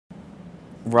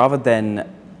rather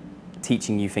than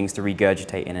teaching you things to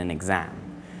regurgitate in an exam,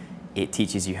 it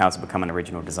teaches you how to become an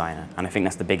original designer. And I think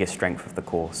that's the biggest strength of the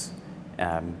course.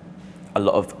 A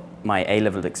lot of my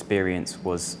A-level experience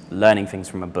was learning things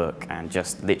from a book and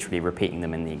just literally repeating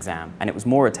them in the exam. And it was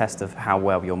more a test of how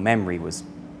well your memory was,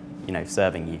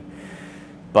 serving you.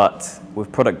 But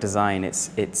with product design,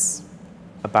 it's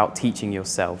about teaching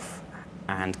yourself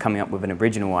and coming up with an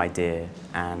original idea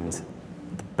and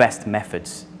the best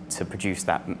methods to produce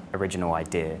that original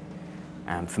idea.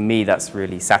 For me, that's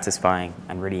really satisfying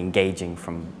and really engaging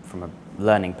from a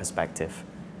learning perspective.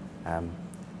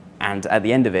 And at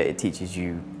the end of it, it teaches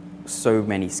you so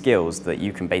many skills that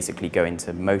you can basically go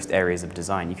into most areas of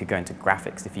design. You could go into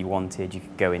graphics if you wanted, you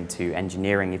could go into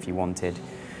engineering if you wanted,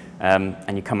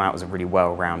 and you come out as a really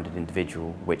well-rounded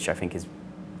individual, which I think is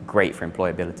great for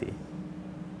employability.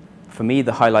 For me,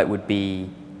 the highlight would be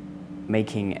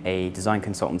making a design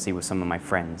consultancy with some of my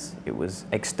friends. It was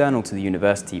external to the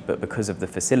university, but because of the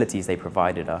facilities they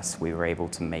provided us, we were able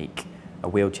to make a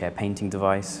wheelchair painting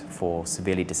device for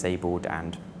severely disabled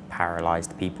and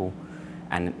paralyzed people,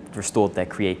 and it restored their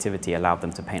creativity, allowed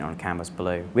them to paint on canvas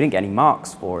below. We didn't get any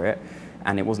marks for it,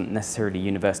 and it wasn't necessarily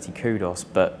university kudos,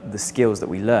 but the skills that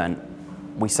we learned,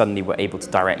 we suddenly were able to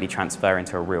directly transfer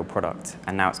into a real product.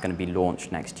 And now it's going to be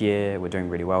launched next year. We're doing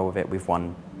really well with it. We've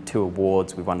won 2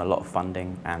 awards, we've won a lot of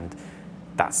funding, and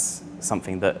that's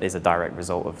something that is a direct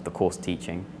result of the course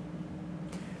teaching.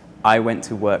 I went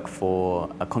to work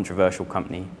for a controversial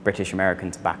company, British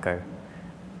American Tobacco,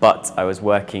 but I was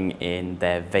working in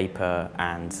their vapor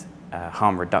and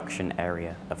harm reduction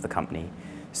area of the company.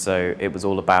 So it was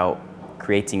all about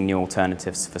creating new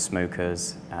alternatives for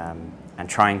smokers and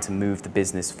trying to move the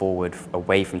business forward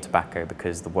away from tobacco,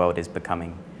 because the world is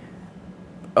becoming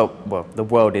the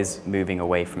world is moving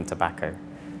away from tobacco.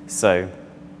 So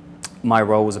my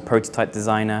role was a prototype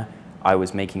designer. I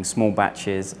was making small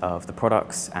batches of the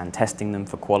products and testing them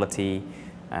for quality.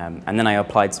 And then I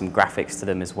applied some graphics to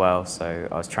them as well. So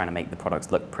I was trying to make the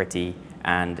products look pretty,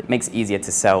 and it makes it easier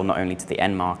to sell not only to the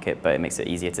end market, but it makes it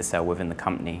easier to sell within the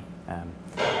company.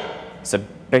 So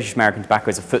British American Tobacco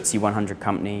is a FTSE 100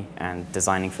 company, and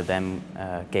designing for them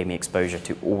gave me exposure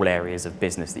to all areas of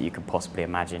business that you could possibly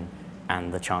imagine,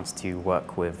 and the chance to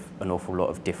work with an awful lot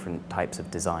of different types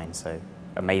of design. So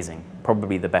amazing,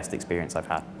 probably the best experience I've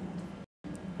had.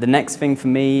 The next thing for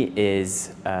me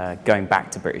is going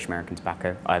back to British American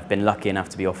Tobacco. I've been lucky enough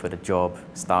to be offered a job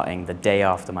starting the day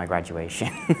after my graduation,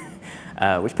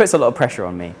 which puts a lot of pressure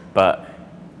on me, but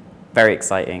very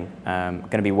exciting. I'm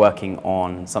going to be working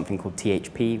on something called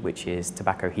THP, which is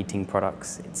tobacco heating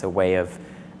products. It's a way of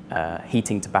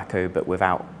heating tobacco, but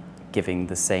without giving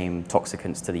the same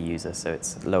toxicants to the user, so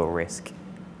it's lower risk.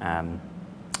 And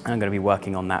I'm going to be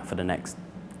working on that for the next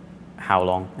how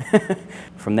long.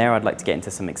 From there, I'd like to get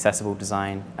into some accessible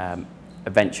design,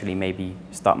 eventually maybe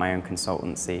start my own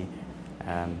consultancy,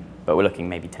 but we're looking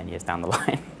maybe 10 years down the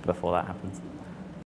line before that happens.